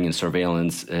 monitoring and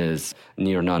surveillance is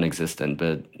near non-existent.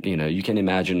 But, you can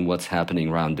imagine what's happening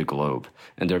around the globe.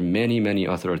 And there are many, many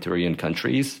authoritarian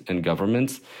countries and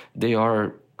governments. They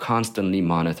are constantly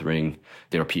monitoring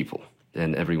their people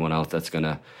and everyone else that's going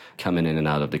to come in and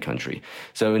out of the country.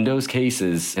 So in those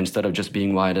cases, instead of just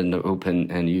being wide and open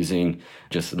and using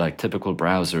just like typical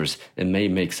browsers, it may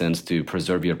make sense to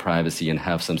preserve your privacy and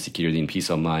have some security and peace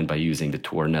of mind by using the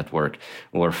Tor network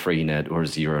or Freenet or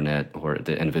ZeroNet or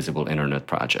the Invisible Internet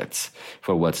projects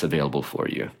for what's available for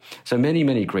you. So many,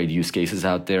 many great use cases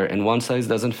out there, and one size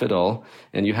doesn't fit all,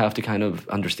 and you have to kind of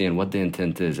understand what the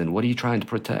intent is and what are you trying to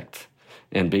protect.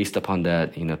 And based upon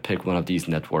that, pick one of these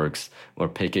networks or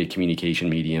pick a communication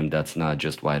medium that's not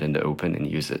just wide in the open and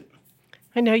use it.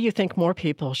 I know you think more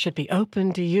people should be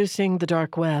open to using the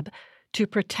dark web to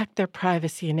protect their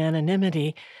privacy and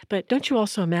anonymity, but don't you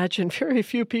also imagine very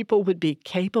few people would be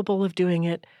capable of doing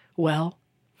it well?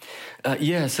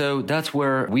 Yeah, so that's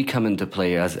where we come into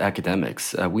play as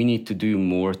academics. We need to do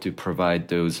more to provide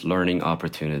those learning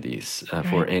opportunities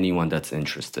for anyone that's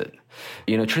interested.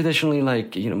 Traditionally,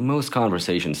 most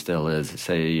conversation still is,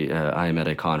 say, I am at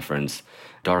a conference,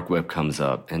 dark web comes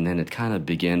up, and then it kind of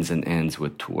begins and ends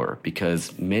with Tor,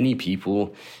 because many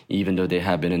people, even though they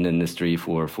have been in the industry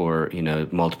for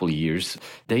multiple years,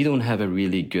 they don't have a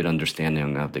really good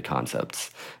understanding of the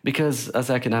concepts. Because as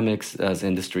academics, as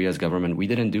industry, as government, we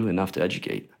didn't do enough to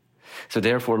educate. So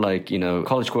therefore,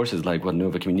 college courses like what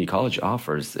Nova Community College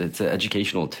offers, it's an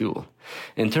educational tool.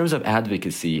 In terms of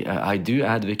advocacy, I do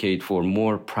advocate for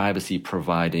more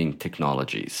privacy-providing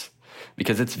technologies,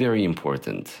 because it's very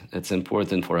important. It's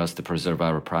important for us to preserve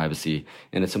our privacy,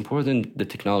 and it's important the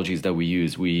technologies that we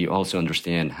use, we also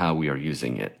understand how we are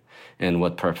using it and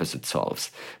what purpose it solves.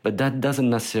 But that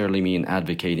doesn't necessarily mean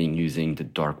advocating using the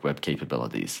dark web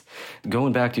capabilities.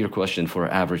 Going back to your question for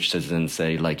average citizens,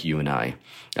 say like you and I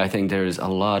think there's a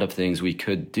lot of things we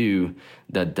could do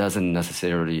that doesn't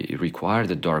necessarily require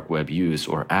the dark web use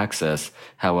or access.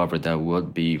 However, that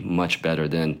would be much better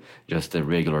than just the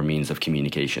regular means of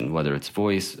communication, whether it's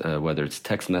voice, whether it's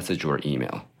text message or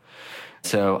email.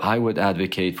 So I would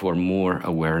advocate for more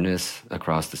awareness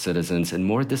across the citizens and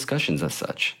more discussions as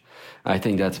such. I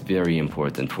think that's very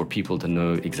important for people to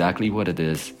know exactly what it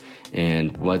is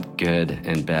and what good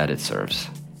and bad it serves.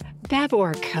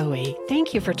 Babur Kohi,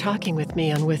 thank you for talking with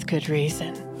me on With Good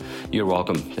Reason. You're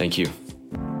welcome. Thank you.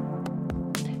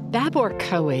 Babur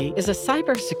Kohi is a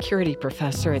cybersecurity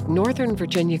professor at Northern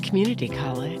Virginia Community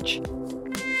College.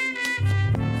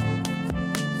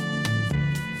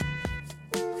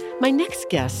 My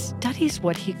next guest studies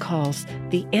what he calls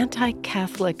the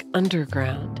anti-Catholic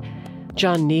underground.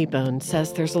 John Kneebone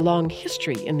says there's a long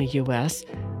history in the U.S.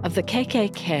 of the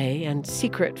KKK and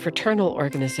secret fraternal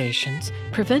organizations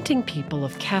preventing people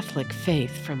of Catholic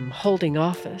faith from holding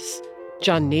office.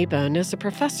 John Kneebone is a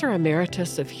professor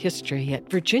emeritus of history at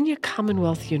Virginia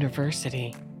Commonwealth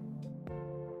University.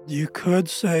 You could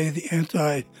say the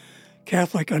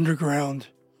anti-Catholic underground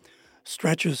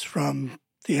stretches from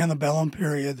the antebellum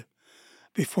period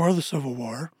before the Civil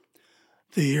War,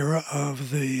 the era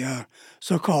of the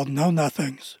so-called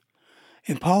know-nothings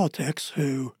in politics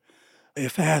who,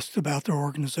 if asked about their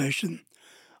organization,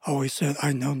 always said,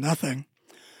 I know nothing.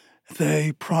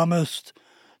 They promised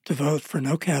to vote for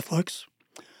no Catholics.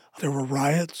 There were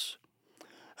riots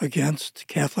against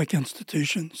Catholic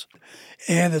institutions,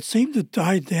 and it seemed to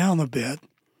die down a bit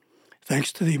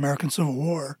thanks to the American Civil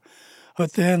War,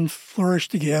 but then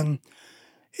flourished again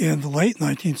in the late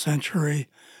 19th century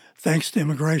thanks to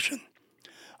immigration.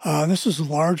 This is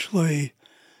largely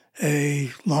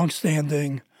a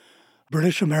longstanding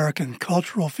British-American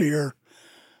cultural fear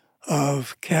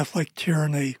of Catholic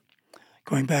tyranny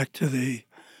going back to the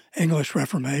English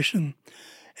Reformation,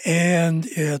 and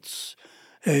it's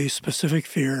a specific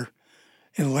fear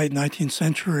in the late 19th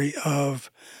century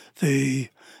of the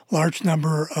large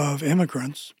number of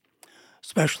immigrants,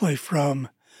 especially from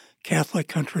Catholic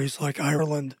countries like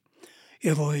Ireland,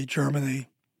 Italy, Germany,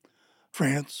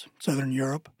 France, Southern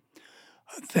Europe,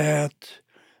 that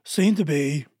seemed to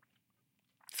be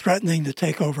threatening to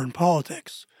take over in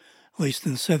politics, at least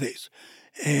in cities.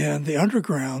 And the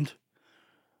underground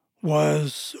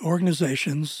was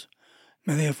organizations,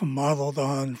 many of them modeled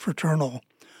on fraternal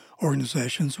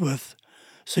organizations with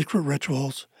secret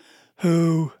rituals,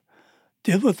 who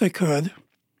did what they could,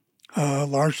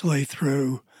 largely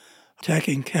through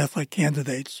attacking Catholic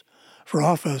candidates for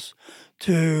office,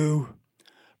 to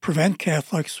prevent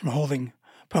Catholics from holding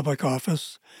public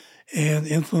office and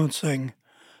influencing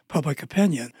public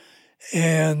opinion.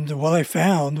 And what I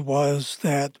found was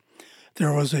that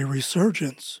there was a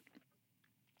resurgence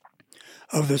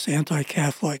of this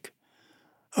anti-Catholic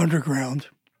underground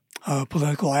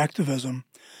political activism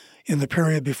in the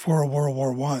period before World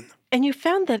War I. And you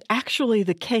found that actually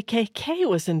the KKK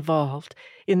was involved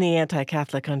in the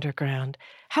anti-Catholic underground.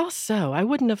 How so? I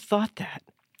wouldn't have thought that.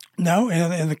 No,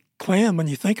 and the Klan, when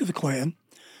you think of the Klan,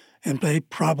 and they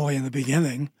probably in the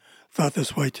beginning thought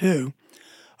this way too,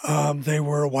 they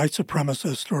were a white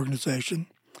supremacist organization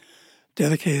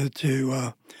dedicated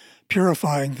to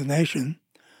purifying the nation.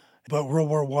 But World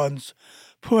War I's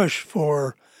push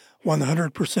for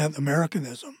 100%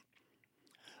 Americanism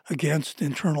against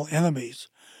internal enemies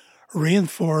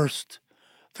reinforced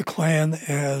the Klan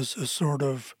as a sort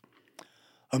of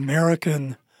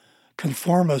American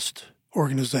conformist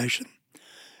organization.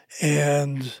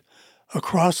 And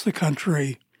across the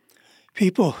country,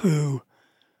 people who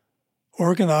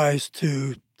organized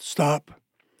to stop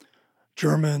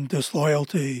German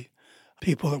disloyalty,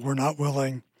 people that were not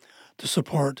willing to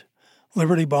support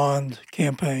Liberty Bond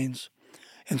campaigns,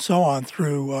 and so on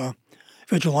through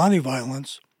vigilante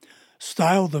violence,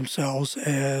 styled themselves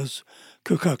as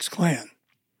Ku Klux Klan.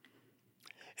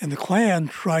 And the Klan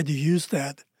tried to use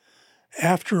that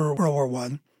after World War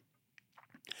I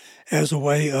as a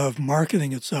way of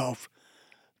marketing itself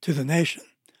to the nation.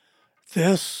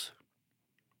 This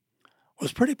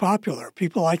was pretty popular.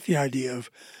 People liked the idea of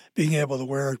being able to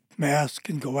wear a mask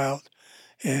and go out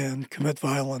and commit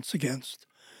violence against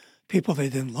people they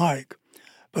didn't like.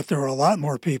 But there were a lot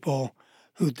more people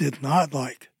who did not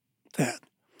like that.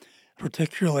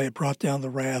 Particularly, it brought down the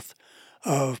wrath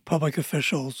of public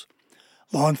officials,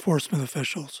 law enforcement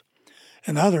officials,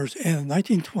 and others. And in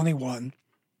 1921,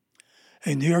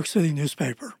 a New York City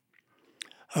newspaper,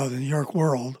 the New York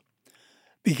World,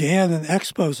 began an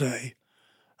expose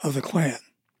of the Klan.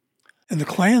 And the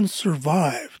Klan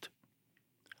survived,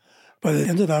 but it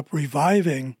ended up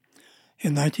reviving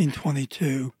in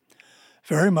 1922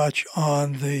 very much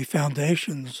on the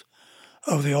foundations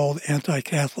of the old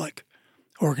anti-Catholic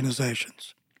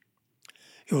organizations.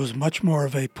 It was much more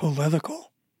of a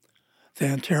political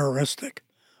than terroristic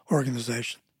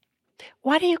organization.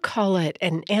 Why do you call it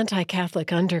an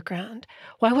anti-Catholic underground?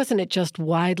 Why wasn't it just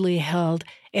widely held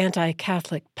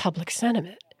anti-Catholic public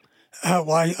sentiment?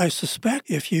 Well, I suspect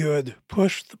if you had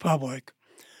pushed the public,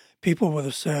 people would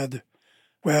have said,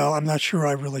 well, I'm not sure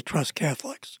I really trust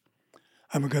Catholics.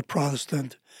 I'm a good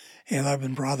Protestant, and I've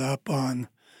been brought up on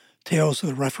tales of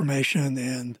the Reformation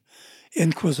and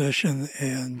Inquisition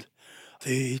and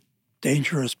the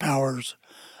dangerous powers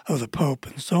of the Pope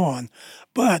and so on.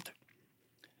 But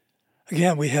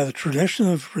again, we had a tradition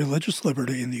of religious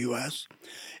liberty in the U.S.,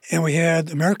 and we had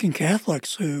American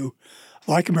Catholics who,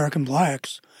 like American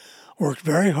blacks, worked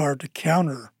very hard to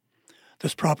counter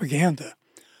this propaganda.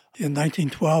 In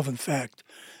 1912, in fact,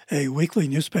 a weekly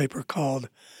newspaper called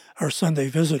Our Sunday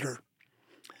Visitor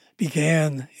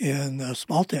began in a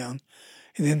small town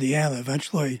in Indiana,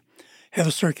 eventually had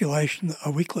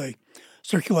a weekly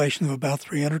circulation of about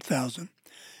 300,000,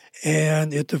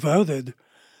 and it devoted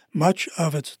much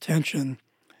of its attention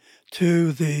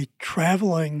to the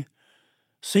traveling,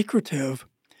 secretive,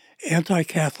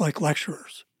 anti-Catholic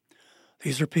lecturers.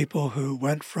 These are people who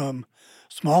went from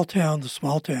small town to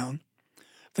small town.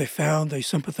 They found a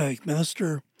sympathetic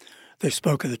minister. They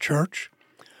spoke at the church.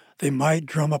 They might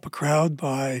drum up a crowd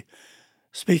by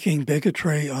speaking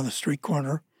bigotry on a street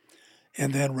corner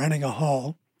and then renting a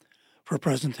hall for a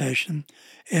presentation.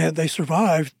 And they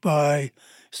survived by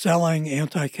selling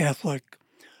anti-Catholic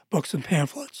books and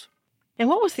pamphlets. And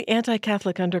what was the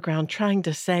anti-Catholic underground trying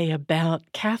to say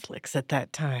about Catholics at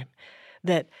that time?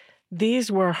 That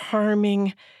these were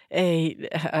harming a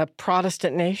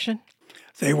Protestant nation?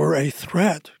 They were a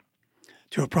threat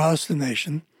to a Protestant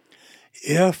nation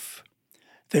if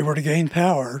they were to gain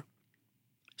power,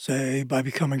 say, by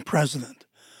becoming president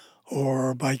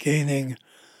or by gaining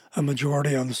a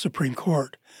majority on the Supreme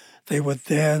Court. They would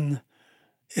then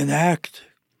enact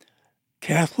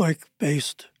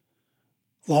Catholic-based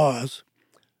laws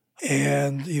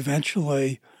and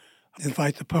eventually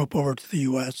invite the Pope over to the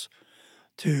U.S.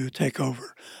 to take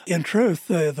over. In truth,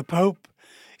 the Pope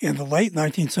in the late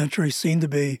 19th century seemed to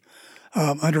be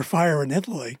under fire in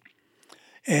Italy,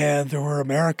 and there were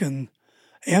American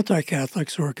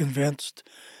anti-Catholics who were convinced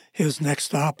his next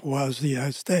stop was the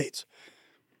United States.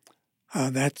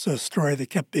 That's a story that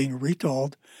kept being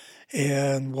retold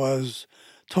and was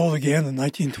told again in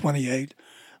 1928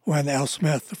 when Al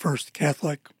Smith, the first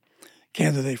Catholic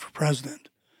candidate for president,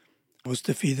 was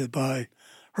defeated by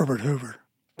Herbert Hoover.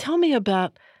 Tell me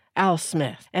about Al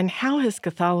Smith and how his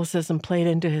Catholicism played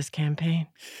into his campaign.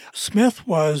 Smith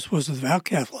was a devout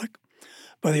Catholic,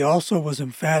 but he also was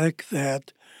emphatic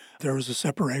that there was a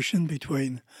separation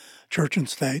between church and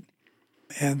state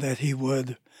and that he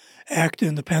would act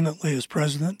independently as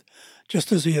president,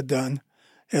 just as he had done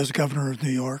as governor of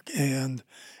New York and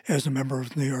as a member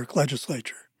of the New York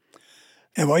legislature.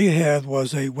 And what you had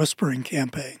was a whispering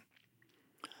campaign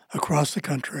across the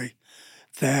country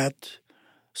that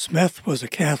Smith was a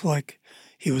Catholic.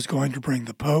 He was going to bring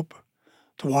the Pope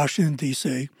to Washington,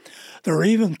 D.C. There are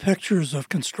even pictures of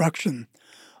construction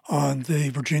on the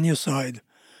Virginia side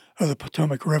of the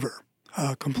Potomac River,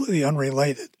 completely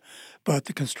unrelated, but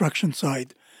the construction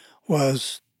site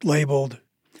was labeled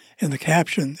in the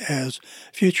caption as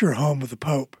future home of the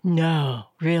Pope. No,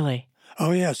 really?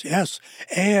 Oh, yes.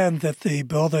 And that the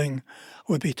building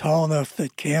would be tall enough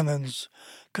that cannons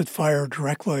could fire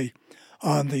directly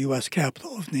on the U.S.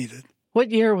 Capitol if needed.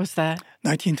 What year was that?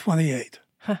 1928.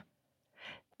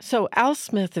 So Al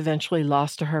Smith eventually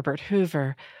lost to Herbert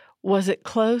Hoover. Was it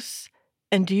close?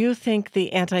 And do you think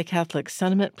the anti-Catholic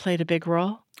sentiment played a big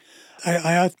role?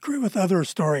 I agree with other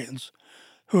historians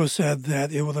who have said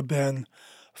that it would have been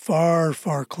far,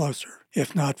 far closer,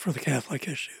 if not for the Catholic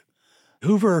issue.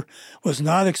 Hoover was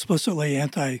not explicitly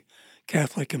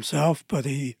anti-Catholic himself, but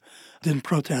he didn't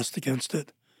protest against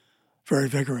it very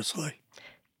vigorously.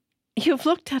 You've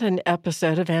looked at an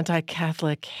episode of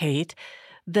anti-Catholic hate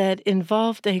that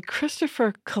involved a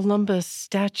Christopher Columbus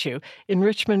statue in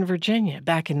Richmond, Virginia,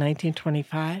 back in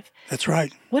 1925. That's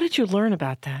right. What did you learn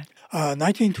about that?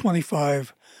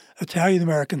 1925,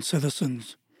 Italian-American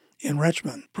citizens in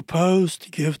Richmond proposed to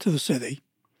give to the city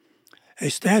a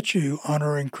statue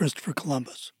honoring Christopher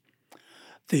Columbus.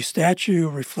 The statue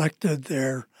reflected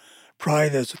their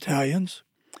pride as Italians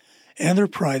and their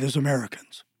pride as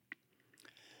Americans.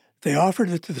 They offered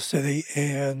it to the city,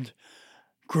 and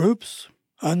groups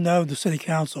unknown to city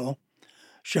council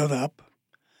showed up,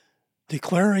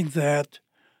 declaring that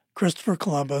Christopher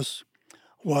Columbus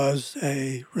was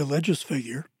a religious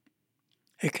figure,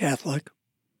 a Catholic,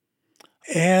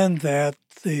 and that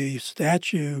the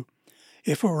statue,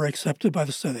 if it were accepted by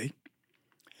the city,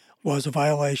 was a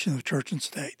violation of church and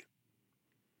state.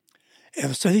 And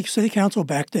the city council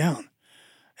backed down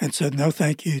and said no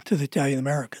thank you to the Italian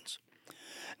Americans.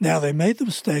 Now, they made the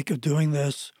mistake of doing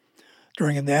this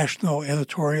during a national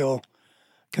editorial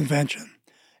convention,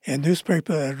 and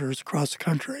newspaper editors across the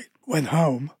country went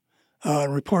home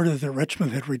and reported that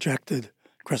Richmond had rejected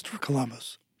Christopher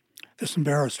Columbus. This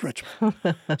embarrassed Richmond.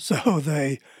 So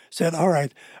they said, all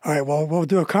right, well, we'll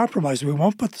do a compromise. We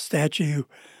won't put the statue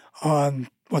on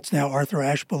what's now Arthur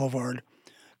Ashe Boulevard,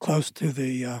 close to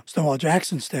the Stonewall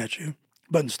Jackson statue,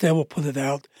 but instead we'll put it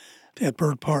out at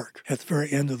Byrd Park at the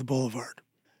very end of the boulevard.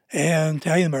 And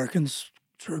Italian Americans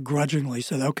sort of grudgingly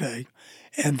said, okay.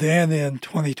 And then in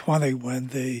 2020, when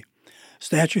the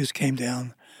statues came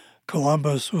down,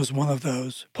 Columbus was one of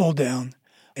those pulled down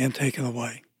and taken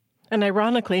away. And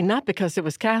ironically, not because it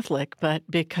was Catholic, but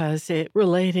because it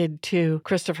related to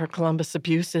Christopher Columbus'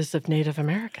 abuses of Native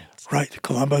Americans. Right.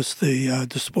 Columbus, the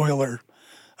despoiler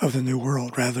of the New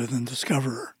World rather than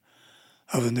discoverer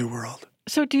of the New World.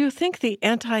 So do you think the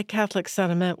anti-Catholic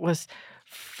sentiment was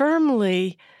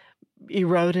firmly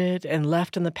eroded and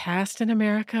left in the past in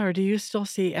America, or do you still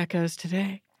see echoes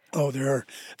today? Oh, there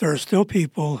are still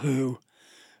people who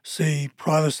see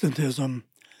Protestantism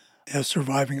as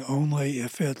surviving only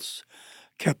if it's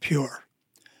kept pure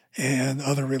and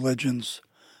other religions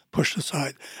pushed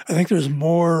aside. I think there's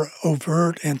more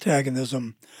overt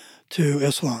antagonism to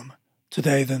Islam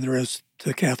today than there is to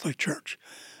the Catholic Church.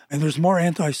 And there's more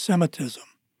anti-Semitism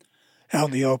out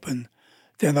in the open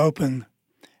than open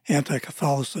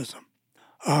anti-Catholicism.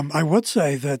 I would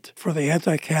say that for the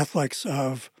anti-Catholics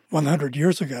of 100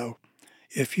 years ago,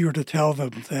 if you were to tell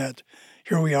them that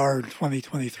here we are in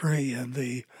 2023 and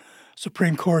the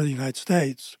Supreme Court of the United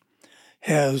States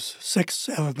has 6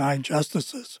 out of 9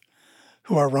 justices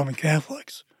who are Roman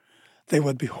Catholics, they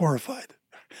would be horrified.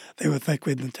 They would think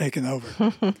we'd been taken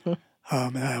over.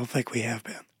 And I don't think we have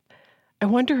been. I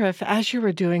wonder if, as you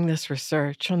were doing this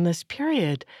research on this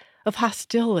period of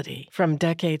hostility from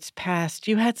decades past,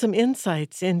 you had some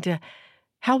insights into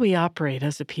how we operate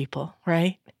as a people,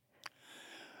 right?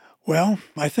 Well,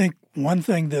 I think one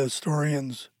thing that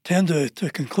historians tend to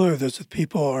conclude is that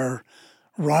people are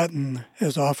rotten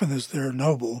as often as they're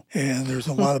noble, and there's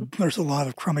a lot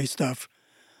of crummy stuff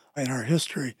in our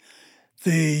history.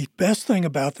 The best thing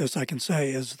about this I can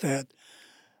say is that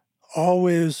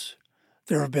always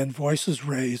there have been voices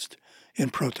raised in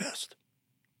protest.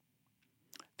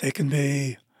 They can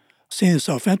be seen as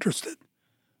self-interested.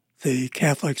 The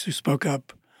Catholics who spoke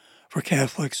up for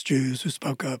Catholics, Jews who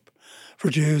spoke up for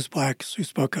Jews, blacks who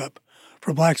spoke up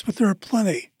for blacks, but there are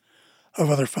plenty of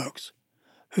other folks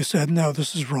who said, no,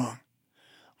 this is wrong.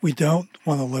 We don't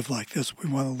want to live like this. We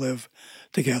want to live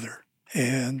together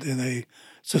and in a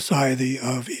society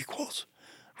of equals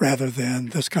rather than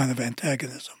this kind of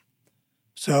antagonism.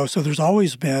 So there's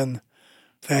always been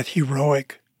that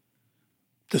heroic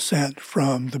dissent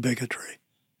from the bigotry,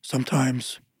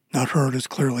 sometimes not heard as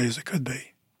clearly as it could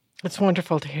be. It's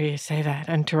wonderful to hear you say that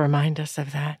and to remind us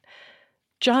of that.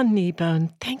 John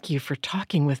Kneebone, thank you for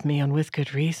talking with me on With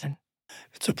Good Reason.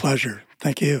 It's a pleasure.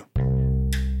 Thank you.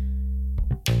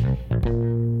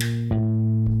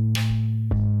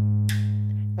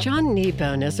 John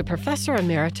Kneebone is a professor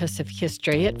emeritus of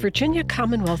history at Virginia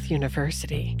Commonwealth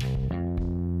University.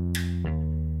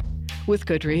 With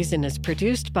Good Reason is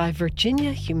produced by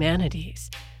Virginia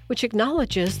Humanities, which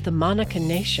acknowledges the Monacan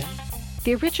Nation,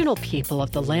 the original people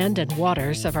of the land and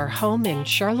waters of our home in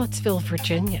Charlottesville,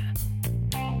 Virginia.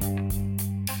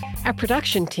 Our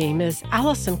production team is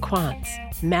Allison Quantz,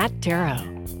 Matt Darrow,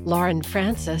 Lauren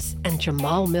Francis, and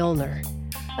Jamal Milner.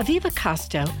 Aviva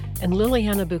Costo and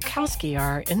Liliana Bukowski are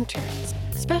our interns.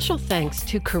 Special thanks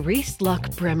to Carice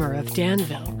Luck-Bremer of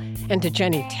Danville and to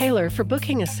Jenny Taylor for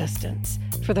booking assistance.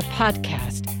 For the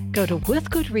podcast, go to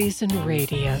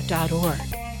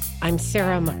withgoodreasonradio.org. I'm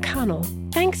Sarah McConnell.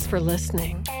 Thanks for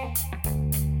listening.